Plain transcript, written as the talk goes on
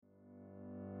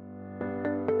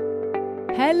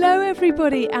Hello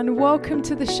everybody and welcome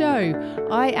to the show.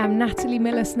 I am Natalie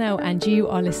Miller-Snell and you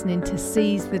are listening to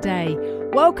Seize the Day.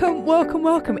 Welcome, welcome,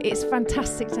 welcome. It's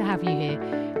fantastic to have you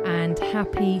here and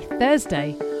happy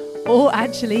Thursday, or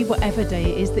actually whatever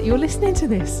day it is that you're listening to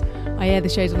this. I air the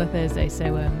shows on a Thursday,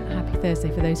 so happy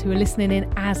Thursday for those who are listening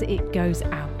in as it goes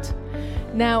out.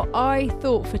 Now, I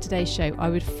thought for today's show I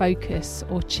would focus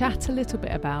or chat a little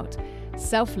bit about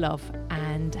self-love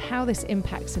and how this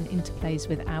impacts and interplays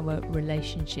with our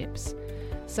relationships.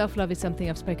 Self-love is something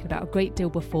I've spoken about a great deal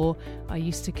before. I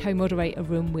used to co-moderate a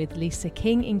room with Lisa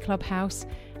King in Clubhouse,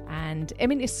 and I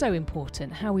mean, it's so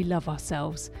important how we love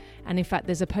ourselves. And in fact,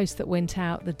 there's a post that went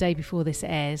out the day before this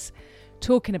airs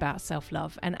talking about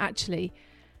self-love and actually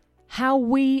how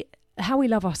we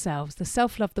love ourselves. The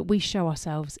self-love that we show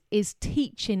ourselves is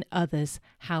teaching others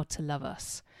how to love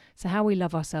us. So how we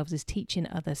love ourselves is teaching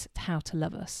others how to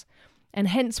love us. And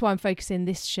hence why I'm focusing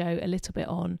this show a little bit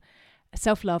on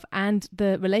self-love and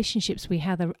the relationships we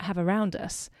have around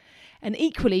us. And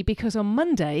equally, because on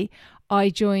Monday, I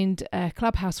joined a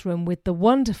Clubhouse room with the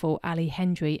wonderful Ali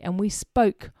Hendry, and we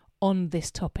spoke on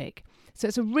this topic. So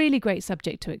it's a really great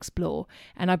subject to explore,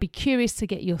 and I'd be curious to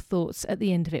get your thoughts at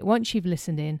the end of it, once you've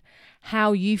listened in,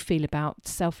 how you feel about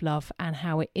self-love and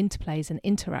how it interplays and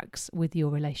interacts with your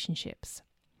relationships.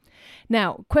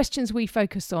 Now, questions we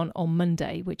focused on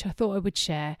Monday, which I thought I would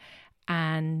share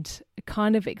and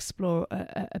kind of explore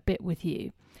a bit with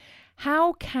you.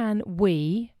 How can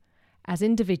we, as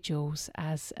individuals,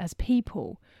 as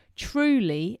people,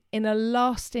 truly, in a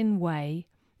lasting way,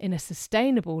 in a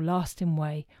sustainable, lasting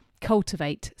way,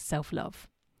 cultivate self-love?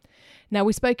 Now,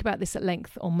 we spoke about this at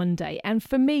length on Monday, and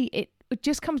for me, it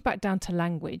just comes back down to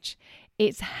language.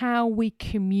 It's how we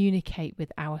communicate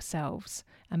with ourselves,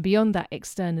 and beyond that,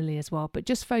 externally as well, but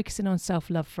just focusing on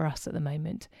self-love for us at the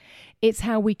moment. It's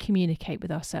how we communicate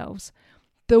with ourselves.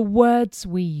 The words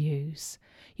we use.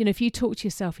 You know, if you talk to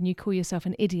yourself and you call yourself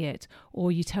an idiot,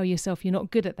 or you tell yourself you're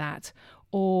not good at that,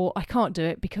 or I can't do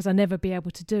it because I'll never be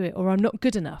able to do it, or I'm not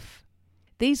good enough.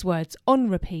 These words on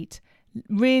repeat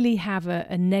really have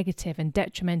a negative and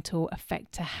detrimental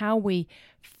effect to how we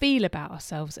feel about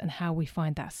ourselves and how we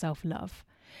find that self-love.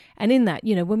 And in that,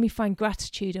 you know, when we find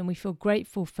gratitude and we feel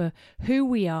grateful for who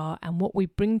we are and what we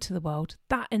bring to the world,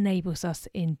 that enables us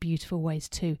in beautiful ways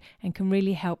too and can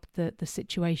really help the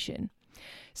situation.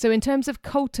 So in terms of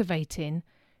cultivating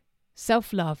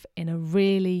self-love in a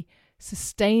really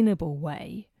sustainable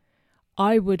way,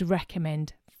 I would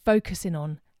recommend focusing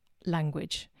on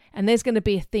language. And there's going to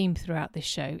be a theme throughout this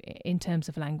show in terms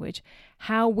of language.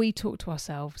 How we talk to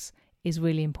ourselves is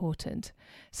really important.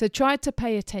 So try to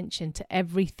pay attention to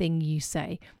everything you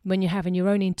say. When you're having your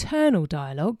own internal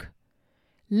dialogue,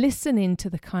 listen into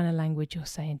the kind of language you're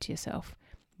saying to yourself.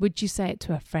 Would you say it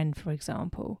to a friend, for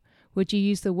example? Would you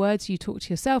use the words you talk to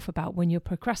yourself about when you're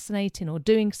procrastinating or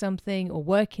doing something or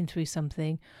working through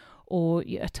something or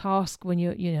a task when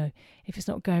you're, if it's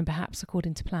not going perhaps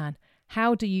according to plan?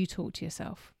 How do you talk to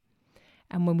yourself?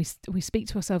 And when we speak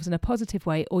to ourselves in a positive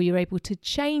way, or you're able to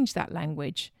change that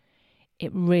language, it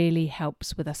really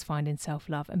helps with us finding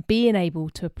self-love and being able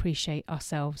to appreciate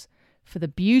ourselves for the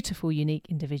beautiful, unique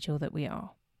individual that we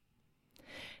are.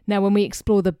 Now, when we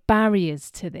explore the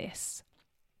barriers to this,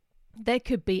 there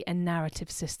could be a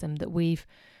narrative system that we've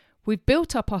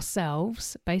built up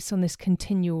ourselves based on this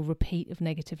continual repeat of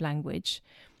negative language.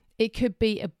 It could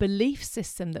be a belief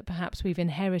system that perhaps we've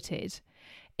inherited.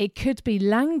 It could be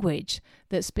language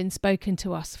that's been spoken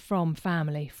to us from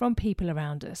family, from people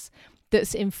around us,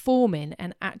 that's informing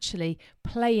and actually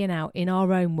playing out in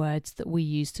our own words that we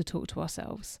use to talk to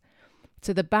ourselves.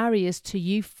 So the barriers to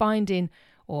you finding,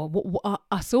 or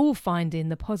us all finding,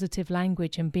 the positive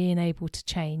language and being able to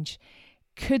change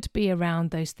could be around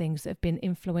those things that have been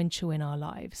influential in our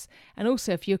lives. And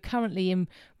also, if you're currently in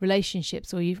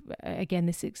relationships, or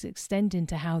this is extending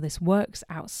to how this works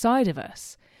outside of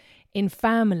us, in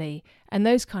family and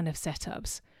those kind of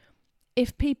setups,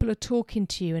 if people are talking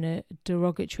to you in a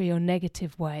derogatory or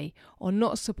negative way, or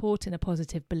not supporting a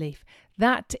positive belief,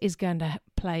 that's going to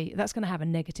have a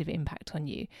negative impact on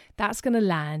you. That's going to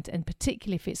land, and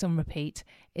particularly if it's on repeat,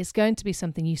 it's going to be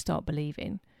something you start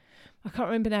believing. I can't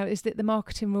remember now, is that the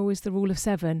marketing rule is the rule of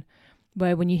 7,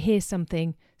 where when you hear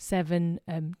something 7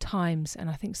 times, and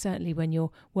I think certainly when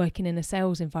you're working in a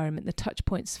sales environment, the touch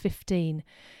point's 15.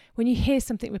 When you hear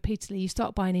something repeatedly, you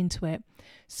start buying into it.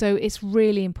 So it's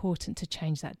really important to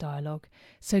change that dialogue.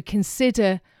 So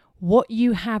consider what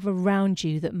you have around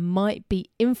you that might be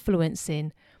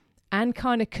influencing and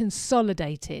kind of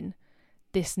consolidating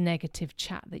this negative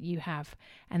chat that you have.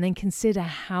 And then consider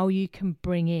how you can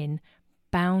bring in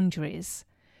boundaries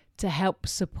to help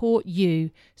support you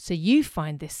so you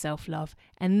find this self-love,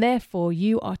 and therefore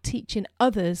you are teaching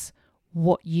others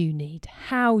what you need,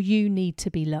 how you need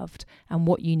to be loved, and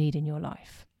what you need in your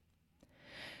life.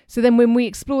 So then when we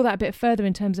explore that a bit further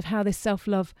in terms of how this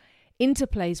self-love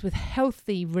interplays with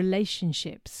healthy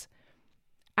relationships,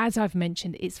 as I've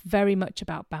mentioned, it's very much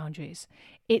about boundaries.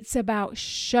 It's about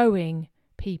showing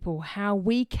people how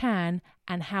we can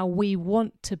and how we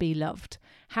want to be loved,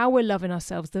 how we're loving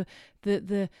ourselves.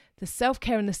 The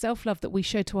self-care and the self-love that we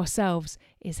show to ourselves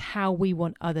is how we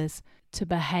want others to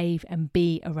behave and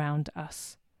be around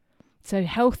us. So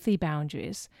healthy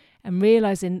boundaries and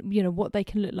realizing, what they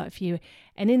can look like for you.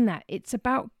 And in that, it's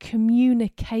about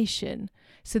communication.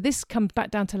 So this comes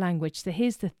back down to language. So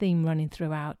here's the theme running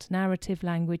throughout: narrative,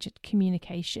 language, and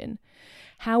communication.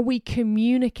 How we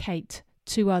communicate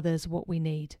to others what we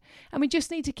need. And we just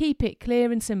need to keep it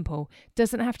clear and simple.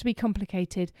 Doesn't have to be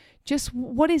complicated. Just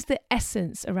what is the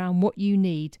essence around what you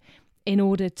need in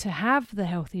order to have the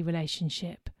healthy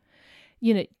relationship?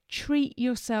 Treat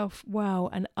yourself well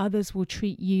and others will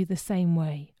treat you the same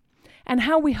way. And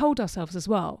how we hold ourselves as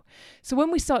well. So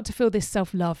when we start to feel this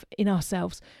self-love in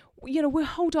ourselves, we'll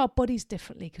hold our bodies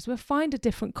differently because we'll find a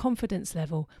different confidence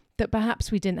level that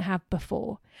perhaps we didn't have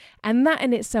before. And that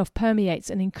in itself permeates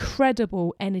an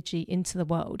incredible energy into the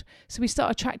world. So we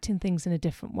start attracting things in a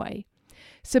different way.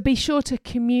 So be sure to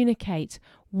communicate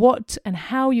what and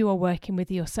how you are working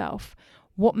with yourself,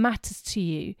 what matters to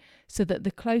you, so that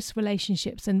the close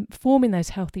relationships and forming those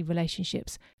healthy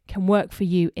relationships can work for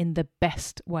you in the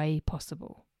best way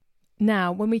possible.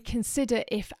 Now, when we consider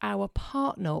if our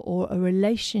partner or a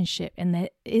relationship and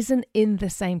that isn't in the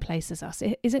same place as us,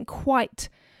 it isn't quite,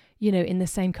 in the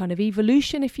same kind of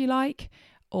evolution, if you like,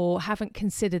 or haven't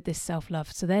considered this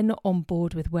self-love, so they're not on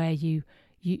board with where you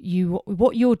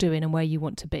what you're doing and where you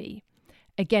want to be.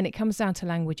 Again, it comes down to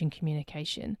language and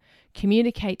communication.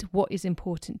 Communicate what is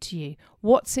important to you,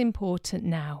 what's important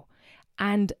now,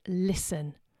 and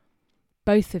listen.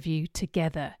 Both of you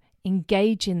together,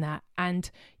 engage in that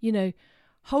and,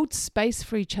 hold space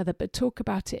for each other, but talk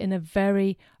about it in a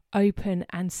very open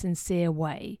and sincere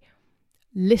way.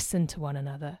 Listen to one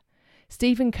another.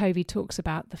 Stephen Covey talks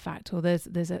about the fact, or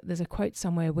there's a quote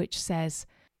somewhere which says,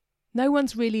 no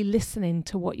one's really listening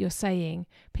to what you're saying.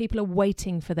 People are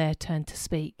waiting for their turn to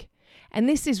speak. And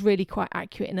this is really quite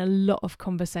accurate in a lot of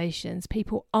conversations.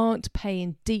 People aren't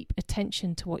paying deep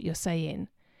attention to what you're saying.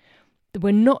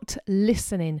 We're not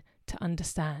listening to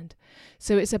understand.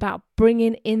 So it's about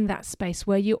bringing in that space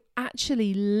where you're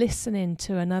actually listening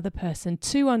to another person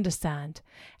to understand,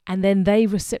 and then they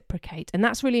reciprocate. And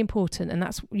that's really important. And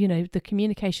that's, the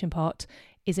communication part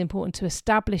is important to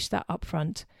establish that up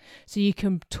front so you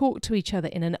can talk to each other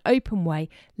in an open way,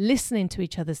 listening to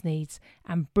each other's needs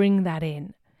and bring that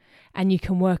in. And you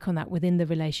can work on that within the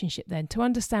relationship then to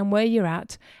understand where you're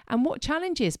at and what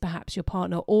challenges perhaps your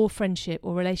partner or friendship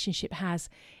or relationship has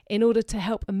in order to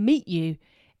help meet you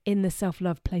in the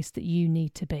self-love place that you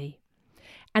need to be.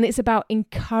 And it's about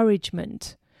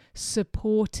encouragement,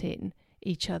 supporting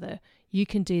each other. You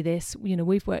can do this.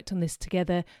 We've worked on this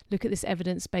together. Look at this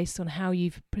evidence based on how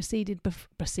you've proceeded,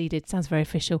 sounds very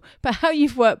official, but how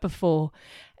you've worked before.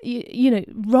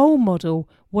 Role model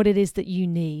what it is that you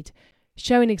need,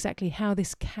 showing exactly how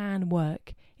this can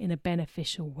work in a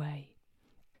beneficial way.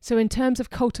 So in terms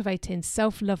of cultivating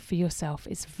self-love for yourself,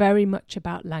 it's very much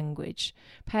about language.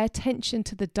 Pay attention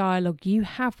to the dialogue you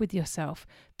have with yourself,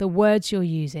 the words you're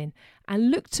using, and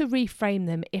look to reframe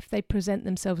them if they present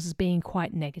themselves as being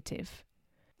quite negative.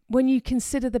 When you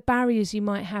consider the barriers you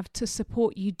might have to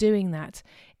support you doing that,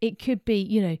 it could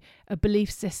be, a belief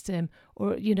system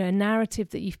or, a narrative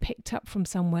that you've picked up from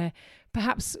somewhere.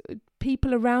 Perhaps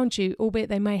people around you, albeit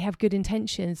they may have good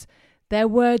intentions, their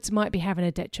words might be having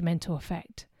a detrimental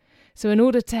effect. So in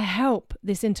order to help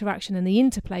this interaction and the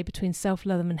interplay between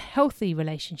self-love and healthy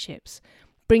relationships,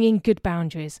 bring in good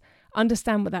boundaries,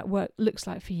 understand what that work looks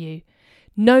like for you.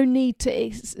 No need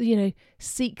to,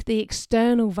 seek the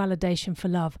external validation for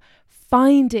love.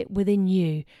 Find it within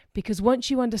you, because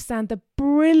once you understand the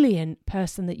brilliant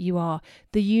person that you are,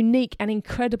 the unique and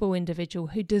incredible individual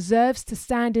who deserves to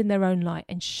stand in their own light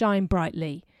and shine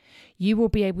brightly, you will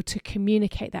be able to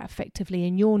communicate that effectively,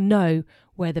 and you'll know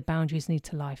where the boundaries need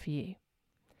to lie for you.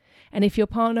 And if your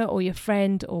partner or your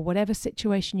friend or whatever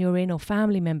situation you're in, or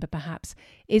family member perhaps,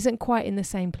 isn't quite in the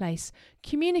same place,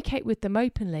 communicate with them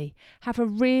openly. Have a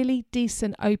really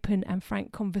decent, open and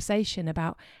frank conversation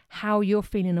about how you're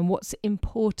feeling and what's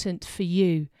important for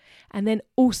you. And then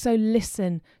also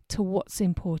listen to what's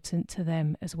important to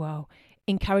them as well.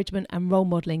 Encouragement and role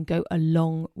modelling go a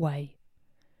long way.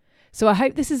 So I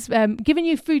hope this has given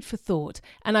you food for thought,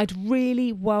 and I'd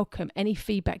really welcome any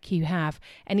feedback you have,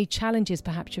 any challenges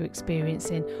perhaps you're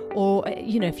experiencing, or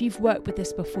if you've worked with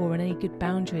this before and any good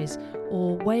boundaries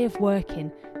or way of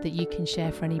working that you can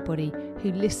share for anybody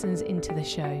who listens into the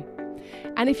show.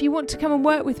 And if you want to come and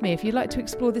work with me, if you'd like to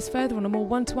explore this further on a more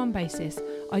one-to-one basis,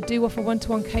 I do offer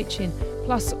one-to-one coaching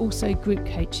plus also group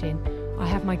coaching. I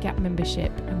have my GAP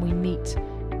membership and we meet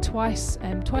twice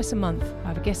a month. I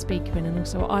have a guest speaker in, and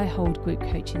also I hold group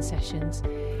coaching sessions.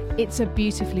 It's a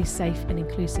beautifully safe and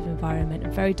inclusive environment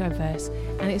and very diverse,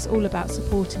 and it's all about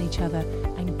supporting each other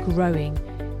and growing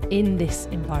in this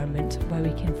environment where we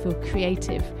can feel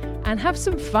creative and have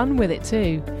some fun with it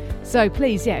too. So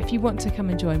please, if you want to come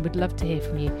and join, would love to hear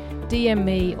from you. DM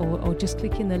me or just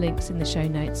click in the links in the show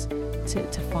notes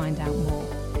to find out more.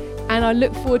 And I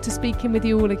look forward to speaking with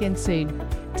you all again soon.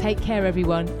 Take care,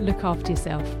 everyone. Look after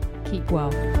yourself. Keep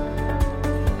well.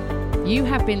 You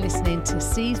have been listening to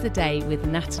Seize the Day with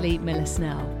Natalie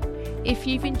Miller-Snell. If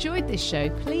you've enjoyed this show,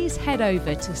 please head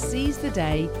over to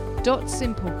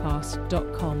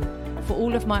seizetheday.simplecast.com for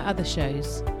all of my other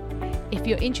shows. If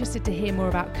you're interested to hear more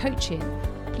about coaching,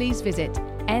 please visit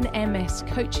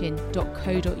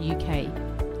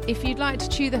nmscoaching.co.uk. If you'd like to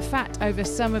chew the fat over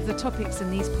some of the topics in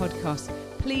these podcasts,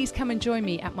 please come and join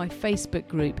me at my Facebook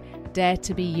group, Dare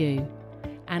to Be You.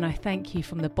 And I thank you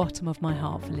from the bottom of my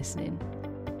heart for listening.